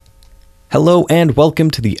Hello and welcome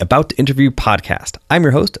to the About to Interview podcast. I'm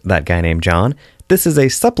your host, that guy named John. This is a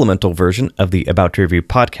supplemental version of the About to Review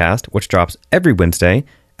podcast, which drops every Wednesday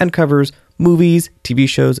and covers movies, TV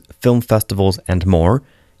shows, film festivals, and more.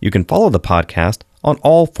 You can follow the podcast on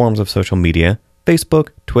all forms of social media,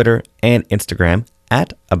 Facebook, Twitter, and Instagram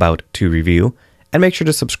at About to Review, and make sure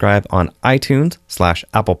to subscribe on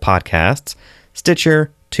iTunes/Apple Podcasts,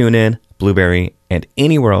 Stitcher, TuneIn, Blueberry, and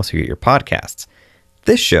anywhere else you get your podcasts.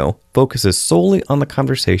 This show focuses solely on the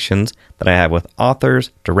conversations that I have with authors,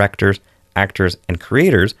 directors, actors, and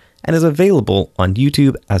creators, and is available on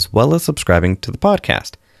YouTube as well as subscribing to the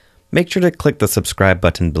podcast. Make sure to click the subscribe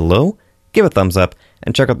button below, give a thumbs up,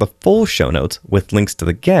 and check out the full show notes with links to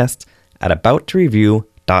the guests at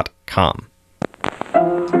abouttoreview.com.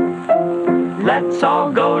 Let's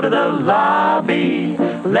all go to the lobby.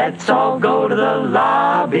 Let's all go to the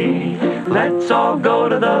lobby. Let's all go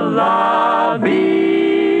to the lobby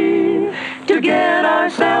to get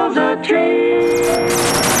ourselves a treat.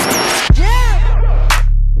 Yeah!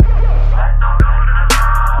 Let's all go to the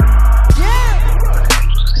lobby. Yeah!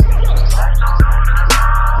 Let's all go to the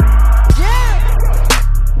lobby. Yeah!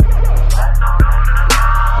 Let's all go to the lobby.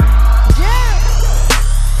 Yeah! Let's all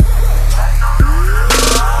go to the lobby.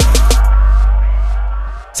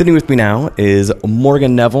 Sitting with me now is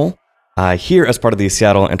Morgan Neville, here as part of the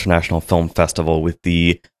Seattle International Film Festival with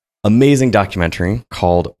the amazing documentary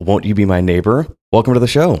called Won't You Be My Neighbor? Welcome to the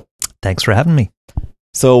show. Thanks for having me.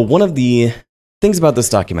 So one of the things about this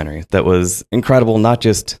documentary that was incredible, not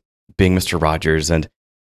just being Mr. Rogers, and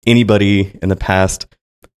anybody in the past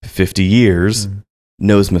 50 years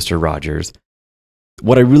knows Mr. Rogers.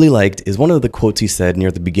 What I really liked is one of the quotes he said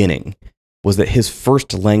near the beginning was that his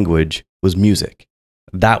first language was music.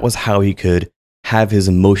 That was how he could have his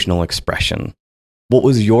emotional expression. What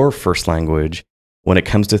was your first language when it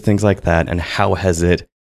comes to things like that, and how has it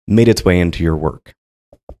made its way into your work?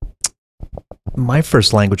 My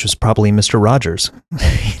first language was probably Mr. Rogers,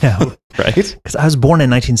 Right? Because I was born in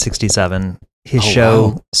 1967. His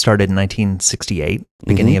show started in 1968,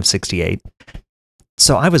 beginning of 68.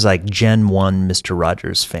 So I was like Gen 1 Mr.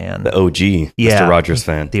 Rogers fan. The OG Mr. Rogers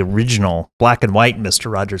fan. The original black and white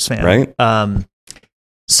Mr. Rogers fan. Right?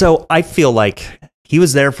 So I feel like he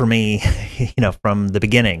was there for me, from the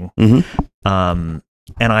beginning. And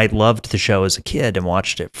I loved the show as a kid and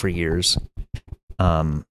watched it for years.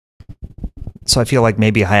 So I feel like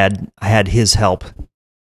maybe I had his help,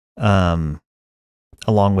 along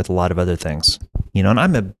with a lot of other things, and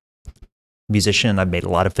I'm a musician. I've made a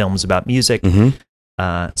lot of films about music. So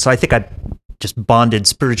I think I just bonded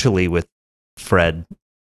spiritually with Fred,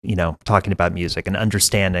 talking about music and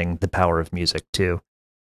understanding the power of music too.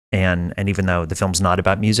 And even though the film's not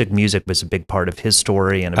about music, music was a big part of his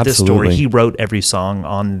story and of this story. He wrote every song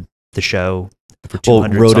on the show for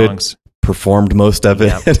 200 songs. Performed most of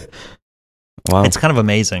it. Yeah. Wow. It's kind of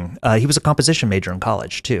amazing. He was a composition major in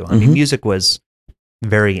college too. I mean, music was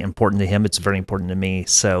very important to him. It's very important to me.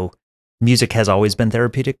 So music has always been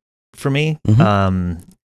therapeutic for me. And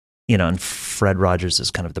Fred Rogers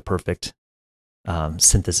is kind of the perfect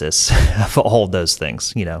synthesis of all of those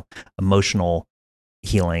things, emotional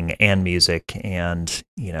healing and music and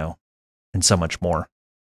so much more.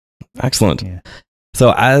 Excellent. Yeah.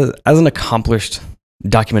 So as an accomplished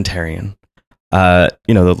documentarian, the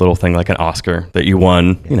little thing like an Oscar that you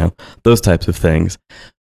won, those types of things.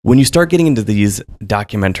 When you start getting into these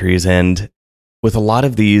documentaries, and with a lot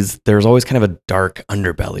of these, there's always kind of a dark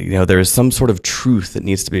underbelly. There's some sort of truth that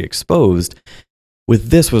needs to be exposed. With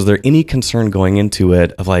this, was there any concern going into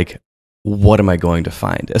it of like, what am I going to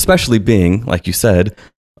find? Especially being, like you said,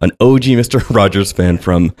 an OG Mr. Rogers fan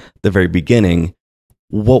from the very beginning.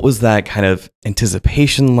 What was that kind of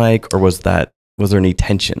anticipation like, or was there any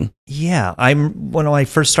tension? Yeah, when I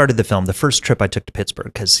first started the film, the first trip I took to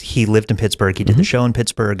Pittsburgh, because he lived in Pittsburgh, he did the show in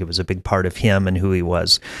Pittsburgh. It was a big part of him and who he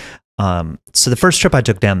was. So the first trip I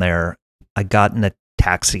took down there, I got in a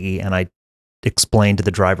taxi and I explained to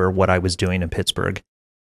the driver what I was doing in Pittsburgh.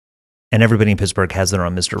 And everybody in Pittsburgh has their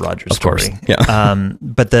own Mr. Rogers story. Of course, yeah.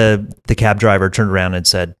 But the cab driver turned around and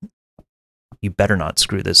said, "You better not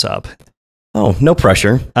screw this up." Oh, no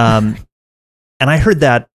pressure. And I heard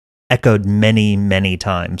that echoed many, many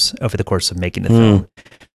times over the course of making the film,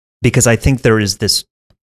 because I think there is this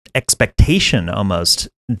expectation almost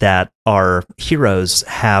that our heroes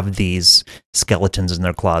have these skeletons in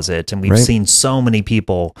their closet. And we've seen so many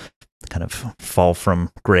people kind of fall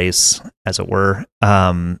from grace, as it were,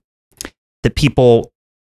 that people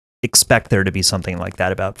expect there to be something like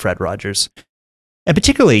that about Fred Rogers. And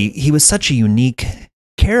particularly, he was such a unique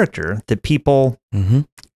character that people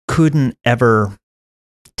couldn't ever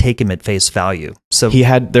take him at face value. So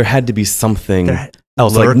there had to be something There-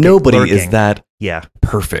 else. Like lurking- nobody is lurking. that yeah.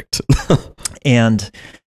 perfect. And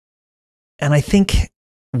I think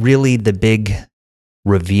really the big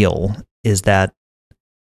reveal is that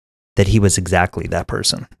he was exactly that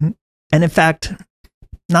person. And in fact,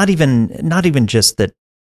 not even just that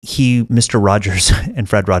Mr. Rogers and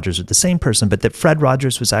Fred Rogers are the same person, but that Fred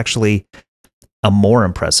Rogers was actually a more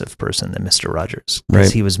impressive person than Mr. Rogers. Because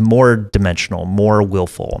Right. he was more dimensional, more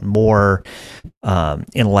willful, more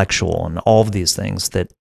intellectual, and all of these things.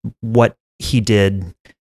 That what he did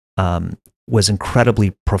was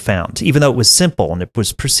incredibly profound, even though it was simple and it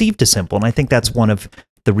was perceived as simple. And I think that's one of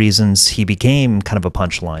the reasons he became kind of a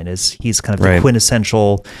punchline, is he's kind of Right. the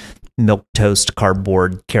quintessential milquetoast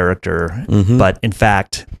cardboard character. Mhm. But in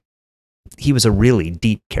fact, he was a really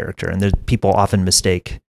deep character, and people often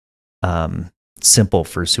mistake simple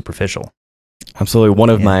for superficial. Absolutely. One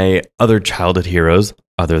of Yeah. my other childhood heroes,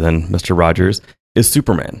 other than Mr. Rogers, is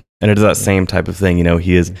Superman. And it is that same type of thing. You know,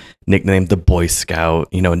 he is nicknamed the Boy Scout.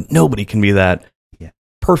 You know, nobody can be that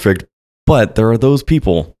perfect. But there are those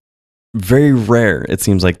people, very rare, it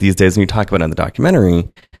seems like these days, when you talk about it in the documentary,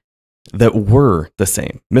 that were the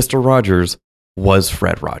same. Mr. Rogers was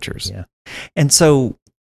Fred Rogers. Yeah. And so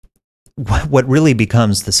what really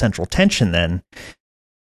becomes the central tension then,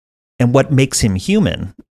 and what makes him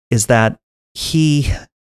human, is that he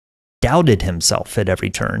doubted himself at every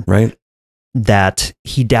turn. Right? That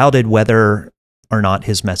he doubted whether or not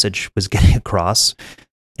his message was getting across.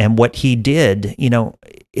 And what he did, you know,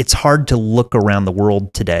 it's hard to look around the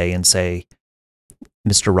world today and say,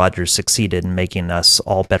 Mr. Rogers succeeded in making us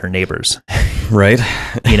all better neighbors. Right?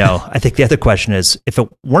 You know, I think the other question is, if it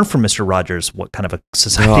weren't for Mr. Rogers, what kind of a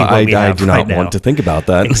society No, would we I have do right not now? want to think about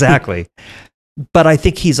that. Exactly. But I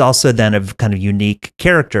think he's also then a kind of unique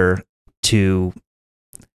character to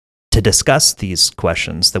discuss these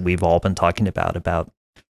questions that we've all been talking about,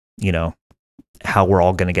 you know, how we're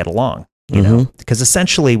all going to get along, you know, because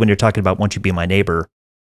essentially when you're talking about Won't You Be My Neighbor,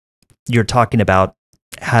 you're talking about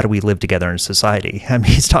how do we live together in society? I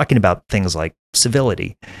mean, he's talking about things like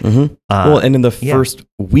civility. Mhm. Well, and in the yeah. first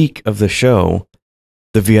week of the show,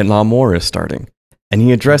 the Vietnam War is starting. And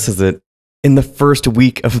he addresses it in the first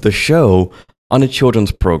week of the show on a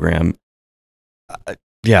children's program.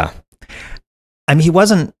 Yeah. I mean, he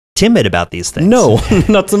wasn't timid about these things. No,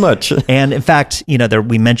 not so much. And in fact, you know,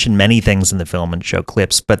 we mentioned many things in the film and show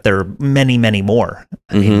clips, but there are many, many more.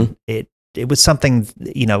 I mean, it was something,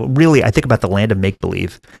 you know, really, I think about the Land of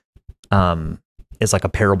Make-Believe is like a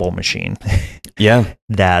parable machine. Yeah.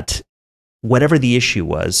 That whatever the issue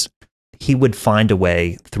was, he would find a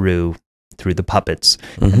way through the puppets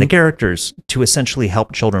and the characters to essentially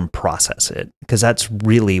help children process it, because that's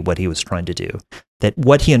really what he was trying to do. That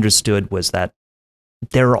what he understood was that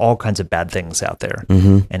there are all kinds of bad things out there,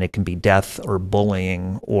 and it can be death or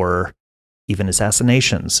bullying or even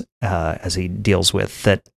assassinations, as he deals with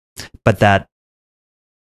that. But that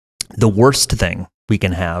the worst thing we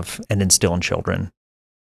can have and instill in children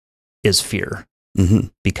is fear,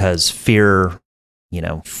 because fear, you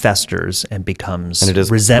know, festers and becomes And it is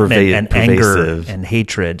resentment and anger pervasive. and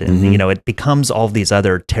hatred, and you know, it becomes all these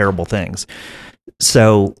other terrible things.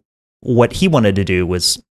 So what he wanted to do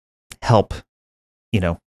was help, you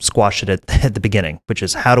know, squash it at the beginning, which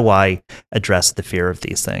is, how do I address the fear of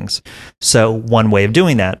these things? So one way of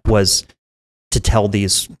doing that was to tell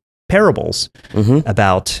these parables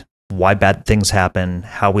about why bad things happen,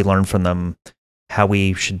 how we learn from them, how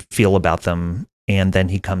we should feel about them. And then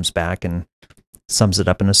he comes back and sums it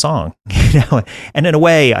up in a song, you know? And in a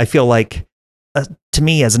way, I feel like, to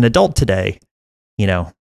me as an adult today, you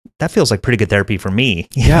know, that feels like pretty good therapy for me.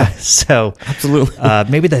 Yeah. So Absolutely.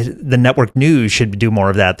 maybe the network news should do more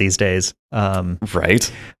of that these days.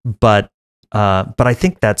 Right. But I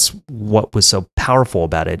think that's what was so powerful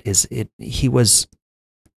about it, is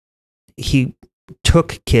he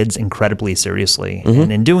took kids incredibly seriously,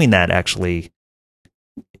 and in doing that, actually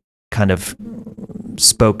kind of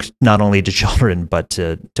spoke not only to children but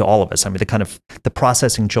to all of us. I mean, the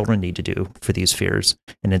processing children need to do for these fears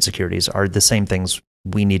and insecurities are the same things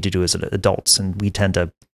we need to do as adults, and we tend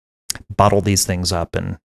to bottle these things up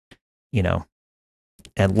and, you know,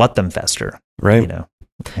 and let them fester, Right. you know.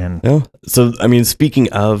 And Yeah. So, I mean,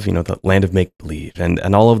 speaking of, you know, the Land of Make-Believe and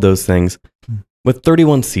all of those things, with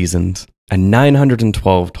 31 seasons and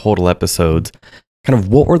 912 total episodes, kind of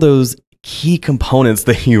what were those key components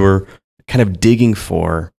that you were kind of digging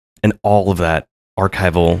for in all of that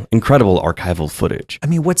incredible archival footage? I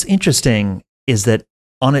mean, what's interesting is that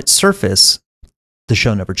on its surface, the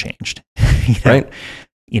show never changed. You know? Right.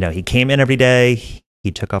 You know, he came in every day,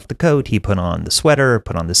 he took off the coat, he put on the sweater,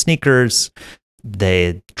 put on the sneakers,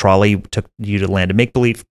 The trolley took you to Land of Make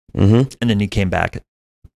Believe, Mm-hmm. and then you came back.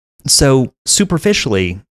 So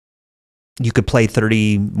superficially, you could play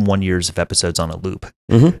 31 years of episodes on a loop.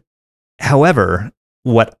 Mm-hmm. However,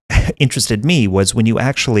 what interested me was when you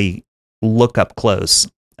actually look up close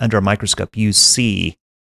under a microscope, you see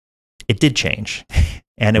it did change.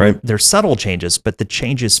 And Right. they're subtle changes, but the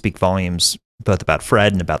changes speak volumes both about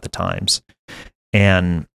Fred and about the times.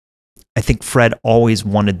 And I think Fred always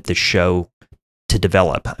wanted the show to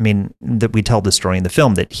develop. I mean, that we tell the story in the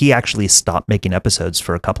film that he actually stopped making episodes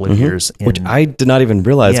for a couple of Mhm. years. Which I did not even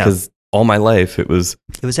realize Yeah. because all my life it was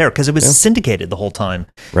It was there because it was Yeah. syndicated the whole time.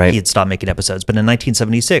 right. He had stopped making episodes. But in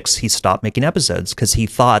 1976, he stopped making episodes because he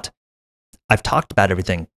thought, I've talked about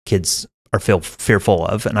everything kids are fearful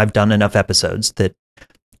of, and I've done enough episodes that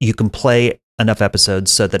you can play enough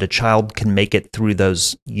episodes so that a child can make it through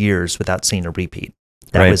those years without seeing a repeat.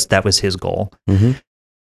 Right. That was his goal. Mm-hmm.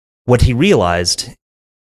 What he realized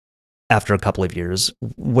after a couple of years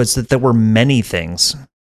was that there were many things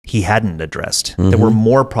he hadn't addressed. There were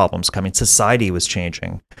more problems coming. Society was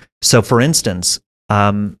changing. So, for instance,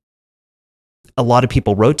 a lot of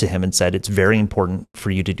people wrote to him and said, it's very important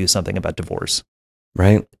for you to do something about divorce.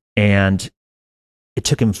 Right. And it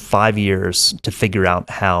took him 5 years to figure out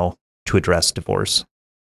how to address divorce.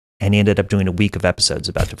 And he ended up doing a week of episodes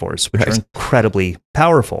about divorce, which are Right. incredibly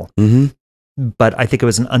powerful. Mm-hmm. But I think it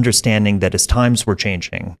was an understanding that as times were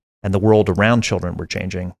changing and the world around children were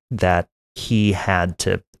changing, that he had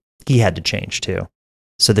to change too.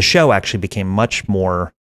 So the show actually became much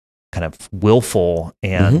more kind of willful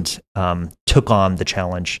and took on the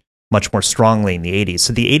challenge much more strongly in the 80s.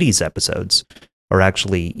 So the 80s episodes are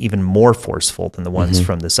actually even more forceful than the ones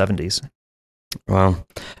from the 70s. Wow.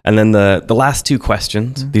 And then the last two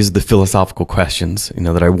questions, these are the philosophical questions,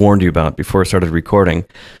 that I warned you about before I started recording.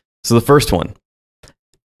 So the first one,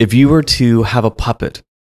 if you were to have a puppet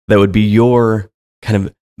that would be your kind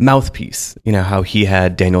of mouthpiece, how he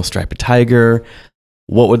had Daniel Striped Tiger,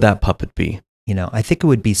 what would that puppet be? I think it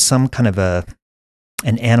would be some kind of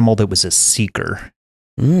an animal that was a seeker,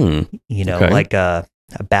 Okay. like a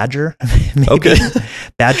badger, maybe. Okay.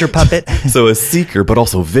 Badger puppet. So a seeker, but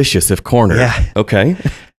also vicious if cornered. Yeah. Okay.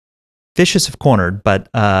 Vicious if cornered, but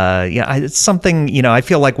it's something, I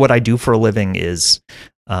feel like what I do for a living is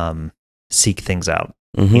seek things out,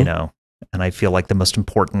 Mhm. and I feel like the most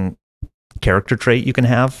important character trait you can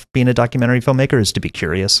have being a documentary filmmaker is to be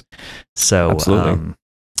curious. So, Absolutely.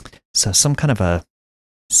 So some kind of a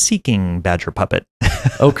seeking badger puppet.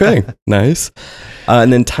 Okay. Nice.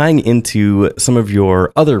 And then tying into some of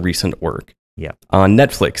your other recent work. Yeah. On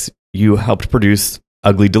Netflix, you helped produce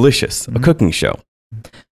Ugly Delicious, a cooking show.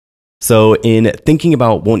 So in thinking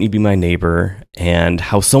about Won't You Be My Neighbor and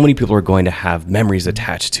how so many people are going to have memories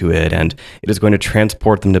attached to it and it is going to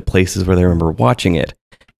transport them to places where they remember watching it.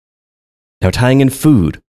 Now tying in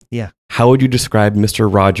food. Yeah. How would you describe Mr.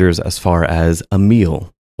 Rogers as far as a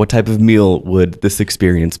meal? What type of meal would this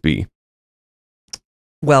experience be?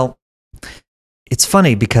 Well, it's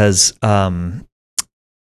funny because to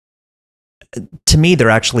me, they're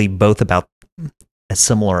actually both about a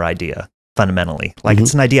similar idea fundamentally. Like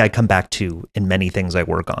it's an idea I come back to in many things I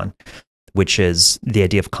work on, which is the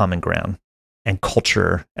idea of common ground and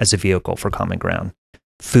culture as a vehicle for common ground.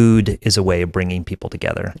 Food is a way of bringing people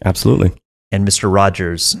together. Absolutely. And Mr.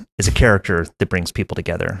 Rogers is a character that brings people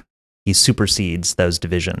together. He supersedes those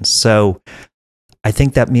divisions. So I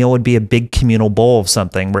think that meal would be a big communal bowl of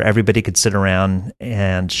something where everybody could sit around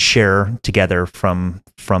and share together from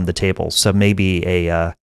the table. So maybe he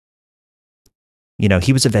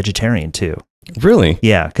was a vegetarian too. Really?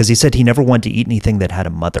 Yeah, because he said he never wanted to eat anything that had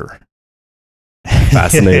a mother.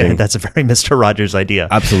 Fascinating. That's a very Mr. Rogers idea.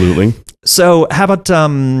 Absolutely. So how about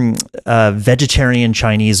a vegetarian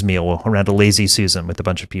Chinese meal around a lazy Susan with a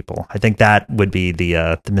bunch of people? I think that would be the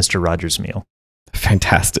Mr. Rogers meal.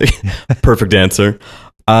 Fantastic. Perfect answer.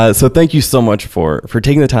 So thank you so much for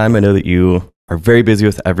taking the time. I know that you are very busy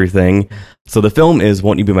with everything. So the film is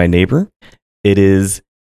Won't You Be My Neighbor? It is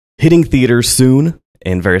hitting theaters soon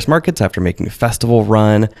in various markets after making a festival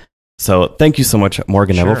run. So thank you so much,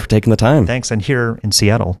 Morgan Neville, for taking the time. Thanks. And here in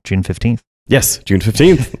Seattle, June 15th. Yes, June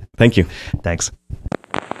 15th. Thank you. Thanks.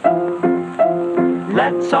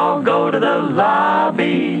 Let's all go to the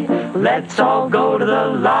lobby. Let's all go to the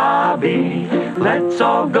lobby. Let's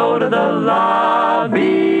all go to the lobby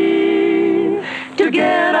to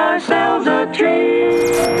get ourselves a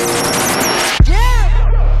treat.